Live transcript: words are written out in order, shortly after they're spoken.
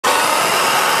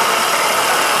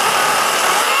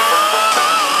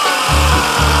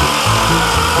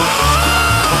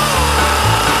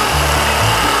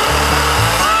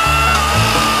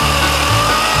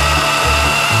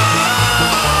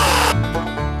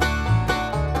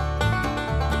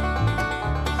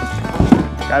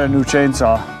Got a new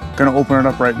chainsaw. Gonna open it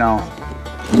up right now.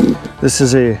 This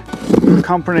is a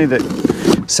company that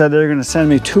said they're gonna send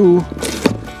me 2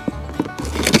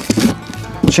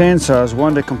 chainsaws,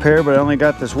 one to compare, but I only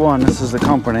got this one. This is the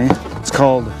company. It's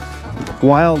called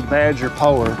Wild Badger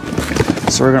Power.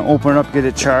 So we're gonna open it up, get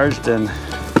it charged, and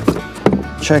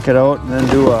check it out, and then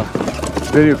do a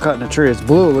video cutting a tree. It's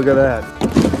blue, look at that.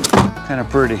 Kind of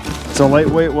pretty. It's a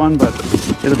lightweight one, but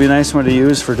it'll be a nice one to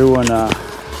use for doing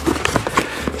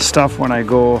stuff when I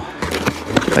go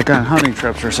like on hunting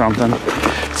trips or something.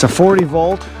 It's a 40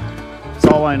 volt. That's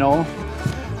all I know.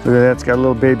 Look at that, it's got a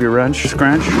little baby wrench,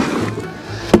 scrunch.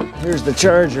 Here's the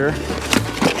charger.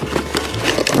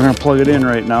 We're gonna plug it in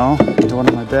right now into one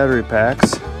of my battery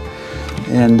packs.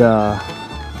 And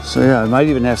so yeah, I might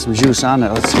even have some juice on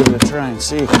it. Let's give it a try and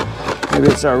see. Maybe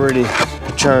it's already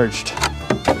charged.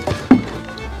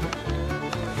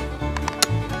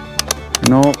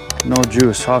 Nope, no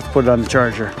juice. I'll have to put it on the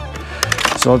charger.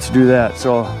 So let's do that.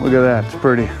 So look at that, it's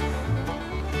pretty.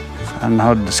 I don't know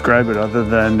how to describe it other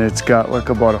than it's got like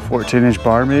about a 14-inch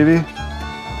bar maybe.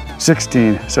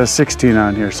 16, it says 16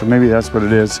 on here, so maybe that's what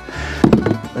it is.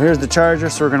 Here's the charger,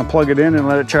 so we're gonna plug it in and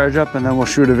let it charge up, and then we'll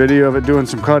shoot a video of it doing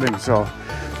some cutting. So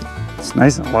it's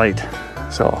nice and light.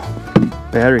 So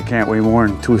battery can't weigh more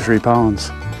than 2 or 3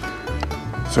 pounds.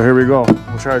 So here we go,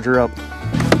 we'll charge her up.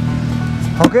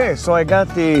 Okay, so I got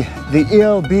the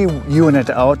ELB unit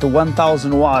out, the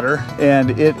 1000 water, and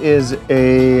it is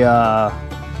a, I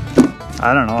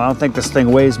don't know, I don't think this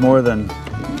thing weighs more than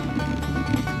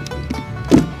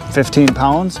 15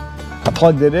 pounds. I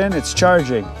plugged it in, it's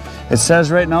charging. It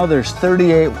says right now there's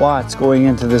 38 watts going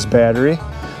into this battery.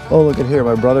 Oh, look at here,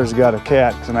 my brother's got a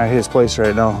cat. I'm at his place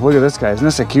right now. Look at this guy, isn't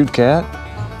this a cute cat?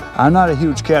 I'm not a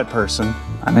huge cat person.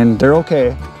 I mean, they're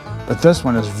okay, but this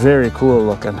one is very cool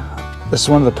looking. This is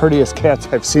one of the prettiest cats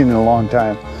I've seen in a long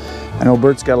time. I know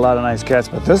Bert's got a lot of nice cats,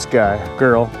 but this guy,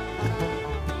 girl,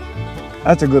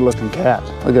 that's a good looking cat.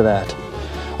 Look at that.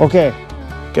 Okay,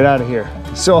 get out of here.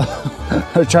 So,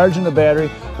 we're charging the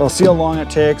battery. We'll see how long it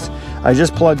takes. I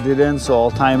just plugged it in, so I'll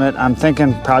time it. I'm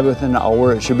thinking probably within an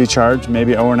hour it should be charged,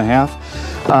 maybe an hour and a half.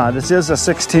 This is a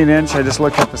 16-inch. I just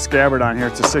looked at the scabbard on here.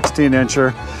 It's a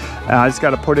 16-incher. I just got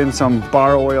to put in some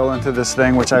bar oil into this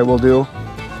thing, which I will do.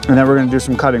 And then we're going to do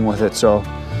some cutting with it. So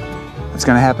it's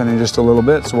going to happen in just a little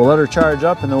bit. So we'll let her charge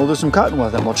up, and then we'll do some cutting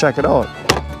with it. We'll check it out.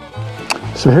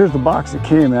 So here's the box it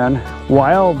came in.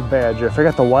 Wild Badger. I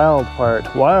forgot the wild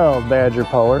part. Wild Badger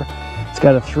Power. It's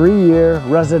got a 3-year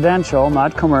residential,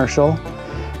 not commercial.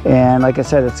 And like I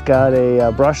said, it's got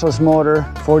a brushless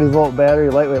motor, 40 volt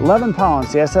battery, lightweight, 11 pounds.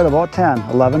 See, I said about 10.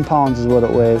 11 pounds is what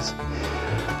it weighs.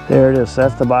 There it is. So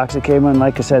that's the box it came in.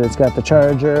 Like I said, it's got the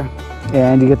charger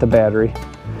and you get the battery.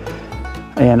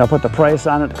 And I'll put the price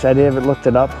on it because I haven't looked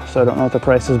it up, so I don't know what the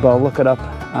price is, but I'll look it up,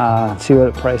 see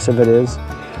what the price of it is.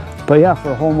 But yeah,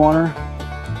 for a homeowner,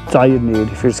 it's all you'd need.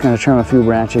 If you're just going to trim a few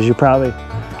branches, you probably,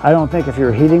 I don't think if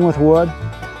you're heating with wood,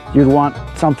 you'd want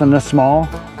something this small.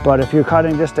 But if you're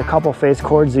cutting just a couple face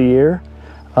cords a year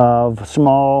of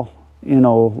small, you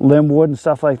know, limb wood and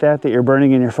stuff like that that you're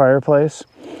burning in your fireplace,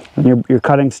 and you're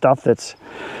cutting stuff that's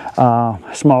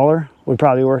smaller, would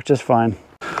probably work just fine.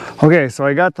 Okay, so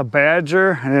I got the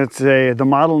Badger, and it's the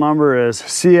model number is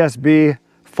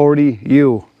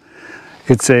CSB40U.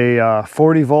 It's a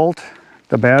 40 volt.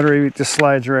 The battery just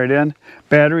slides right in.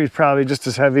 Battery is probably just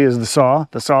as heavy as the saw.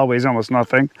 The saw weighs almost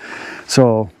nothing.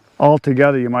 So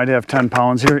altogether, you might have 10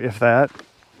 pounds here, if that.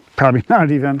 Probably not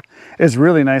even. It's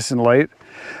really nice and light.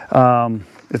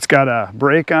 It's got a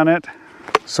brake on it,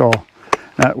 so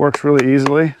that works really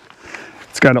easily.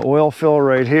 It's got an oil fill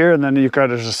right here, and then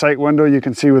there's a sight window. You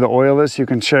can see where the oil is. You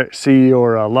can see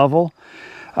your level.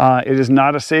 It is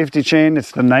not a safety chain.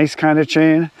 It's the nice kind of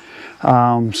chain.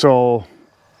 So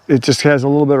it just has a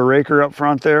little bit of raker up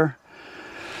front there.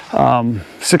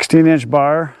 16-inch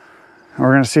bar.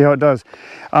 We're going to see how it does.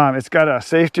 It's got a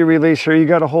safety release here. You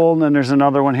got a hole, and then there's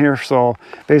another one here. So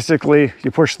basically,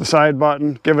 you push the side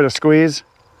button, give it a squeeze.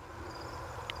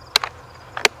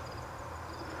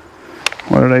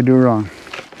 What did I do wrong?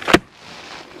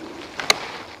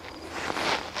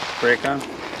 Brake on?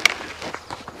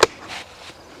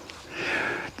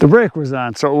 The brake was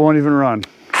on, so it won't even run.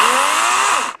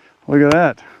 Look at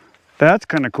that. That's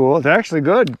kind of cool. It's actually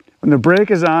good. When the brake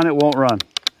is on, it won't run.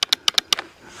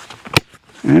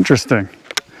 Interesting.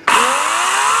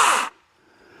 I'm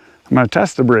going to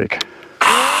test the brake.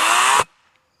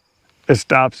 It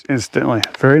stops instantly.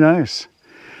 Very nice.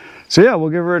 So yeah,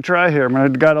 we'll give her a try here.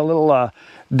 I've got a little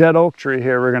dead oak tree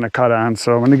here we're going to cut on,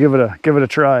 so I'm going to give it a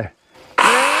try.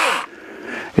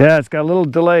 Yeah, it's got a little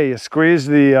delay. You squeeze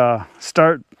the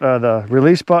the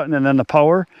release button and then the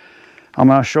power. I'm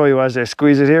going to show you as I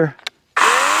squeeze it here.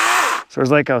 So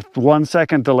there's like a 1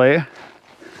 second delay.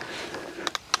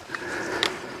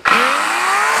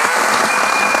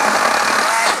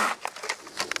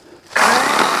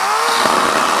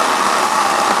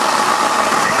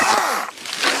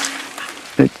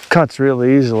 It cuts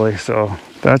really easily, so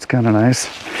that's kind of nice.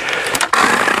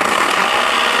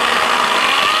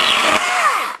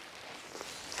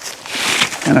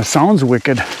 And it sounds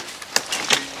wicked.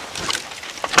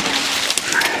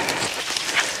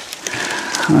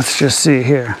 Let's just see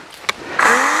here.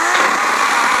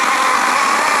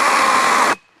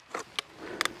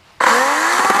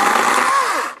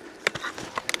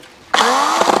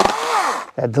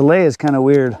 That delay is kind of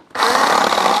weird.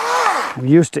 I'm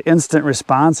used to instant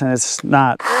response and it's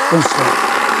not instant.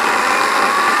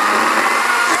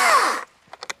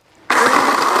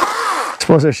 I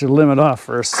suppose I should limit off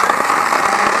first.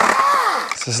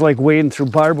 This is like wading through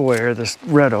barbed wire, this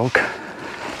red oak.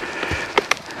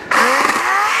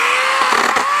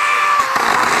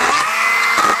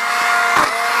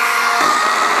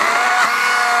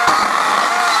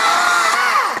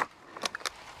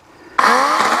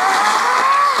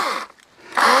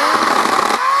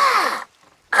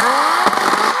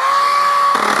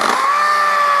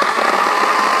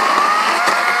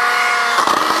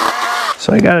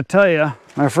 So I gotta tell you,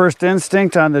 my first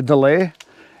instinct on the delay,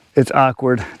 it's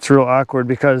awkward. It's real awkward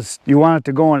because you want it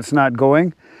to go and it's not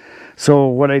going. So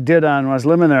what I did on when I was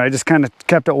living there, I just kind of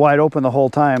kept it wide open the whole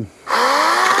time.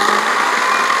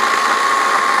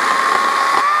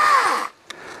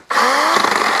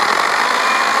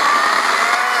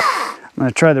 I'm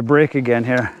gonna try the brake again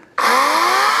here.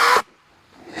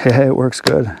 Yeah, it works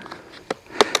good.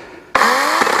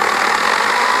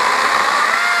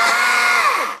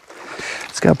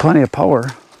 It's got plenty of power.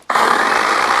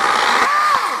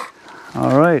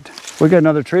 All right, we got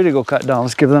another tree to go cut down.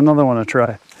 Let's give another one a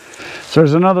try. So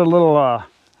there's another little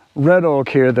red oak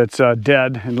here that's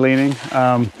dead and leaning.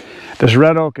 This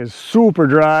red oak is super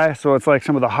dry, so it's like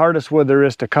some of the hardest wood there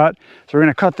is to cut. So we're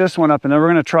gonna cut this one up and then we're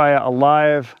gonna try a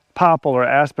live poplar or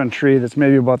aspen tree that's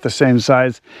maybe about the same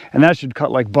size, and that should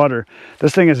cut like butter.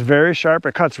 This thing is very sharp,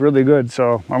 it cuts really good,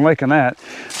 so I'm liking that.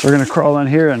 So we're gonna crawl in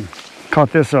here and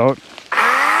cut this out.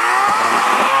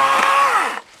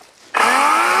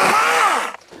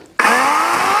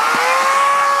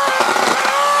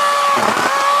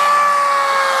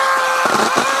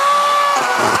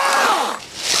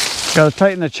 Got to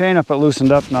tighten the chain up, it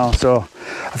loosened up now. So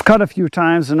I've cut a few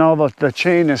times and now the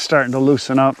chain is starting to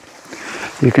loosen up.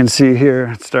 You can see here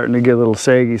it's starting to get a little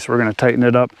saggy, so we're going to tighten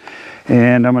it up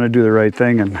and I'm going to do the right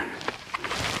thing and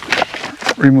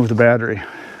remove the battery.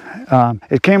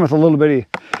 It came with a little bitty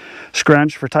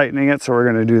scrunch for tightening it, so we're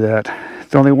going to do that.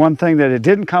 The only one thing that it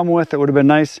didn't come with that would have been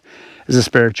nice is a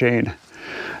spare chain.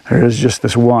 There is just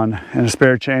this one, and a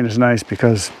spare chain is nice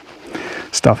because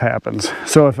stuff happens.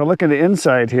 So if I look at the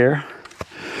inside here,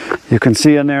 you can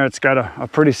see in there it's got a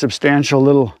pretty substantial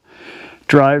little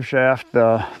drive shaft,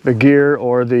 the gear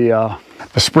or the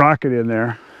sprocket in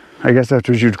there. I guess that's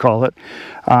what you'd call it.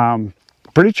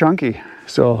 Pretty chunky.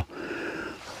 So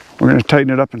we're going to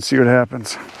tighten it up and see what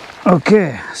happens.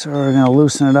 Okay, so we're going to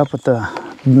loosen it up with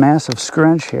the massive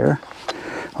scrunch here.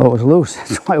 Oh, it was loose.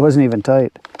 That's why it wasn't even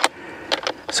tight.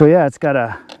 So yeah, it's got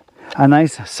a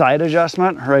nice side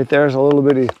adjustment. Right there's a little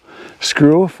bitty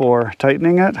screw for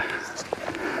tightening it.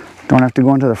 Don't have to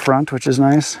go into the front, which is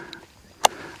nice.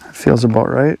 It feels about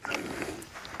right.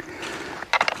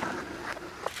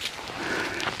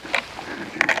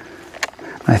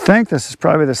 I think this is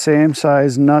probably the same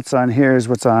size nuts on here as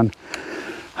what's on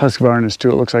Husqvarna's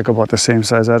too. It looks like about the same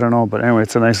size, I don't know, but anyway,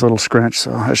 it's a nice little scrunch,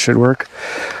 so that should work.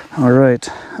 All right,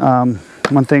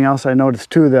 one thing else I noticed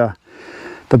too, the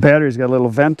battery's got a little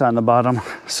vent on the bottom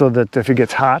so that if it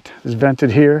gets hot, it's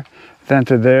vented here,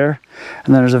 vented there,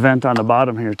 and then there's a vent on the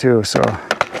bottom here too, so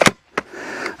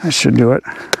that should do it.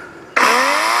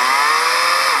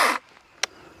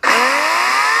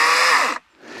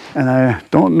 And I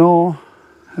don't know,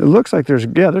 it looks like there's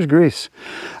grease.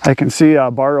 I can see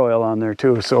bar oil on there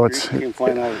too, so it's... You can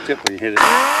find out the tip when you hit it.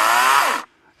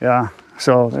 Yeah,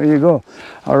 so there you go.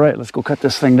 All right, let's go cut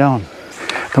this thing down.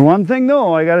 The one thing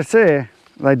though, I gotta say,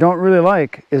 that I don't really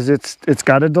like is it's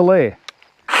got a delay.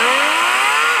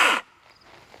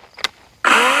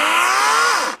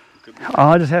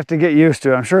 I'll just have to get used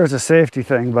to it. I'm sure it's a safety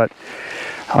thing, but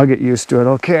I'll get used to it.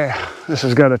 Okay, this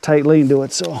has got a tight lean to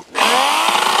it, so.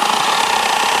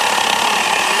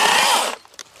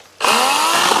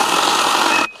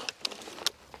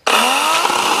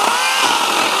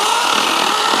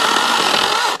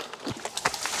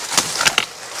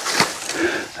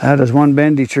 That is one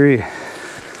bendy tree.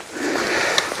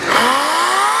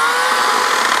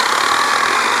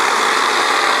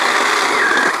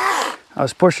 I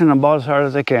was pushing about as hard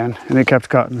as I can, and it kept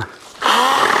cutting.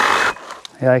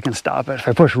 Yeah, I can stop it. If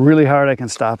I push really hard, I can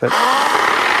stop it.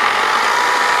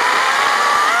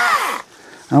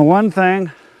 Now, one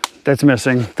thing that's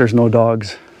missing, there's no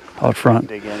dogs out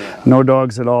front. No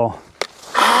dogs at all.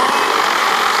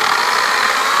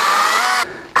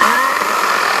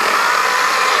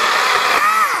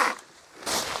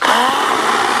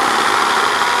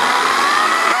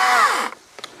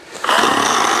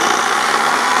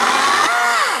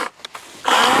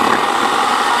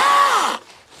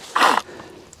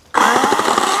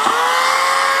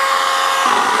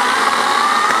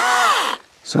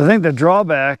 So I think the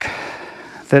drawback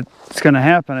that's going to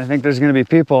happen, I think there's going to be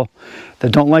people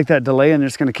that don't like that delay and they're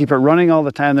just going to keep it running all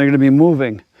the time. They're going to be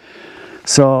moving.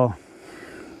 So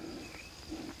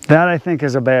that I think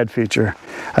is a bad feature.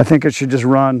 I think it should just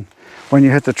run when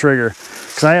you hit the trigger.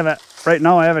 Because right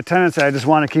now I have a tendency, I just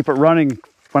want to keep it running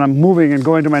when I'm moving and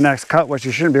going to my next cut, which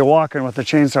you shouldn't be walking with the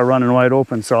chainsaw running wide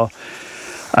open. So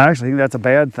I actually think that's a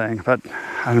bad thing, but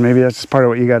I don't know, maybe that's just part of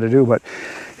what you got to do. But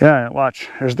yeah, watch,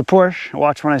 there's the push.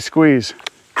 Watch when I squeeze.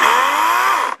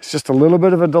 It's just a little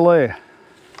bit of a delay.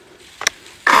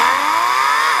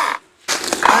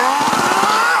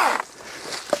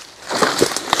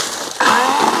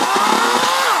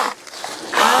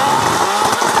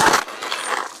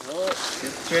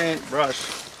 Chain, brush.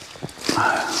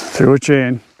 Threw a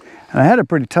chain. And I had it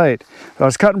pretty tight. I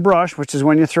was cutting brush, which is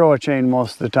when you throw a chain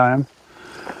most of the time.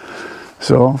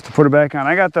 So to put it back on,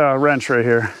 I got the wrench right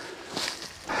here.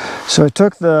 So I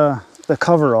took the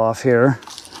cover off here.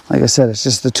 Like I said, it's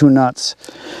just the two nuts.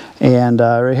 And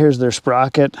right here's their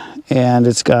sprocket, and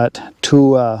it's got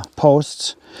two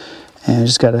posts. And you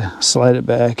just got to slide it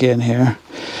back in here.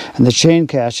 And the chain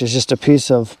catch is just a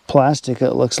piece of plastic,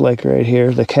 it looks like right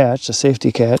here, the catch, the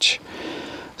safety catch.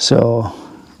 So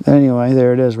anyway,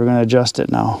 there it is. We're going to adjust it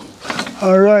now.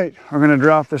 All right, we're going to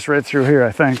drop this right through here,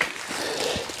 I think.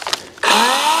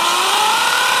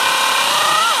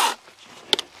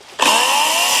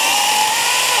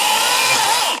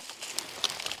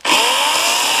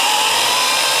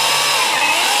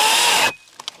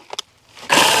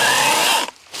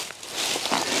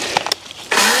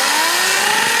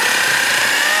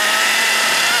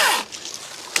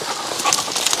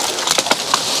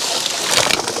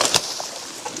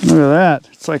 Look at that.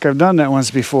 It's like I've done that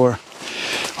once before.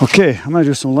 Okay, I'm going to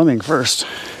do some limbing first.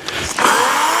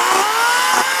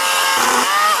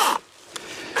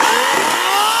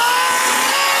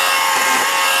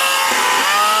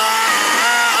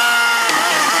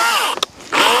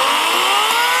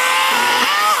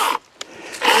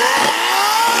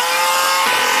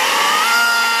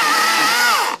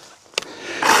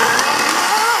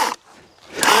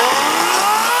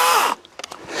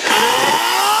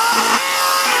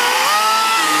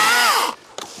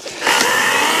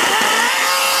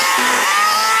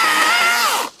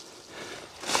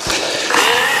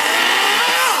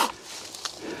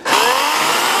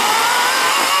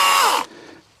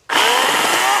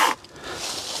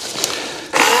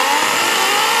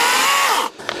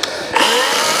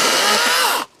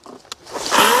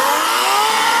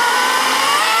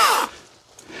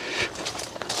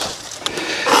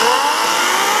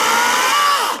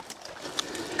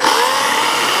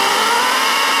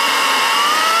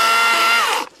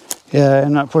 Yeah,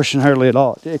 I'm not pushing hardly at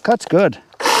all. It cuts good.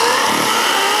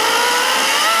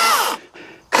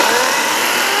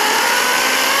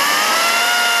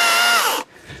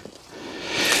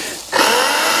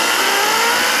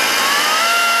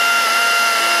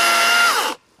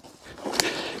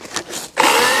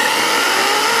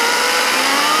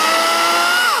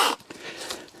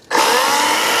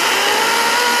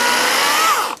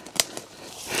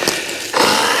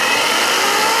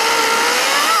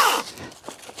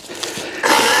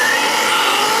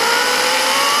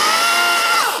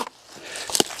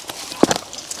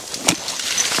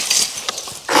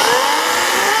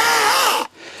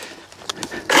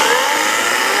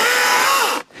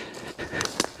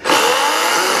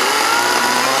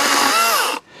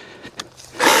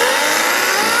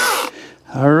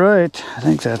 All right, I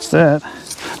think that's that.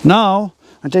 Now,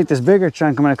 I take this bigger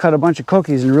chunk, I'm gonna cut a bunch of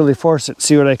cookies and really force it,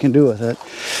 see what I can do with it.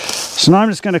 So now I'm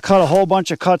just gonna cut a whole bunch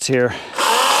of cuts here.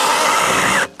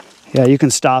 Yeah, you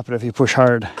can stop it if you push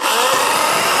hard.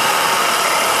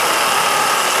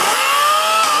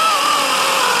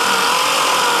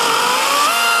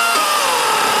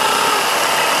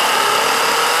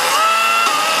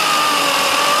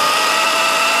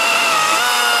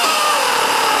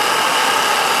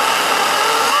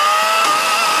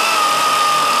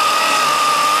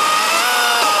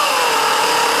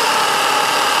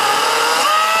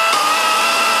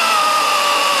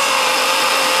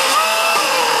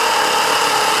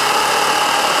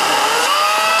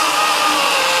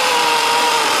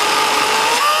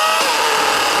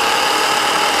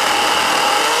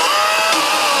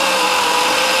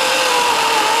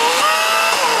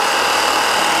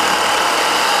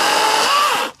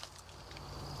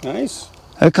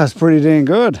 That cuts pretty dang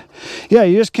good. Yeah,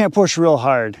 you just can't push real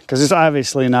hard because it's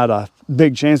obviously not a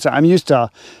big chainsaw. I'm used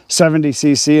to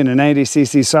 70cc and a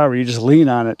 90cc saw where you just lean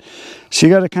on it. So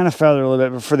you got to kind of feather a little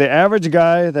bit. But for the average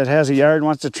guy that has a yard and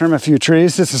wants to trim a few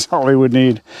trees, this is all he would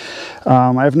need.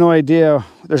 I have no idea.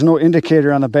 There's no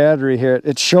indicator on the battery here.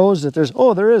 It shows that there's,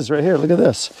 oh, there is right here. Look at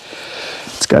this.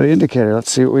 It's got an indicator. Let's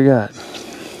see what we got.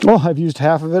 Oh, I've used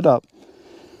half of it up.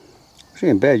 It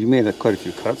ain't bad. You made quite a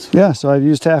few cuts. Yeah, so I've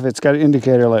used half. It's got an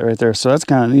indicator light right there, so that's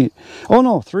kind of neat. Oh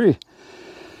no, 3.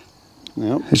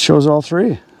 Yep. It shows all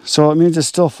 3, so it means it's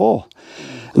still full,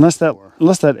 unless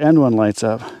that end one lights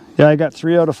up. Yeah, I got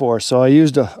 3 out of 4, so I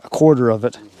used a quarter of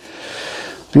it.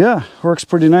 But yeah, works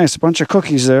pretty nice. A bunch of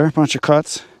cookies there, a bunch of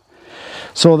cuts.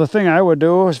 So the thing I would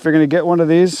do is, if you're going to get one of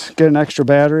these, get an extra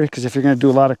battery, because if you're going to do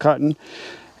a lot of cutting,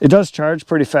 it does charge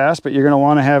pretty fast, but you're going to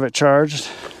want to have it charged.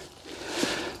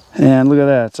 And look at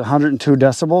that, it's 102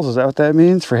 decibels. Is that what that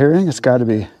means for hearing? It's got to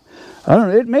be. I don't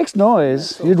know, it makes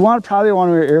noise. You'd want probably one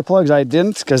of your earplugs. I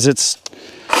didn't, because it's,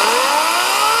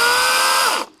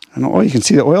 I don't know, oh, you can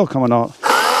see the oil coming out.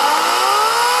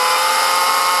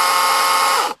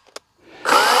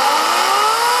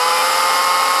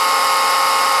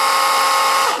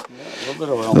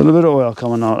 A little bit of oil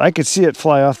coming out. I could see it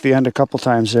fly off the end a couple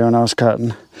times there when I was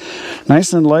cutting.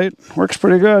 Nice and light, works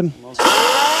pretty good.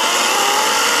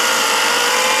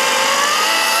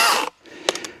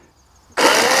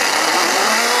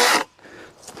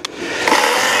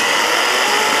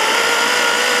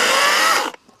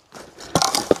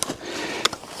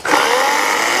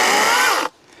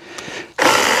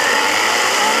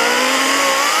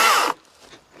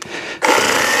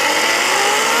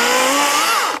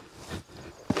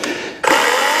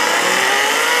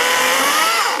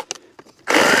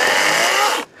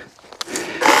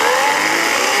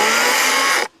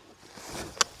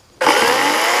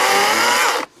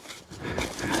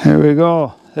 There we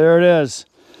go. There it is.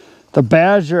 The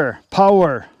Badger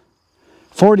Power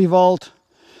 40 volt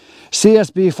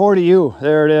CSB 40U.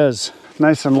 There it is.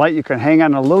 Nice and light. You can hang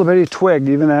on a little bitty twig,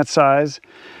 even that size.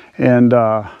 And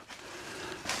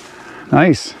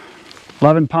nice.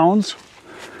 11 pounds.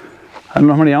 I don't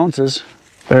know how many ounces.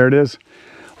 There it is.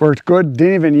 Worked good.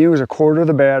 Didn't even use a quarter of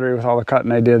the battery with all the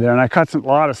cutting I did there. And I cut a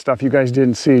lot of stuff you guys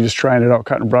didn't see, just trying it out,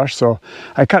 cutting brush. So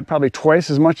I cut probably twice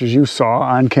as much as you saw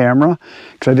on camera,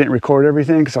 because I didn't record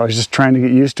everything, because I was just trying to get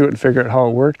used to it and figure out how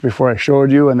it worked before I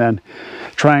showed you, and then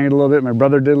trying it a little bit. My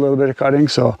brother did a little bit of cutting.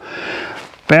 So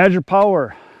Badger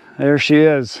Power, there she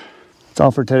is. That's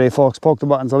all for today, folks. Poke the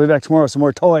buttons. I'll be back tomorrow with some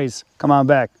more toys. Come on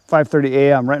back. 5:30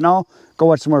 a.m. Right now, go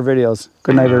watch some more videos.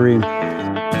 Good night, Irene.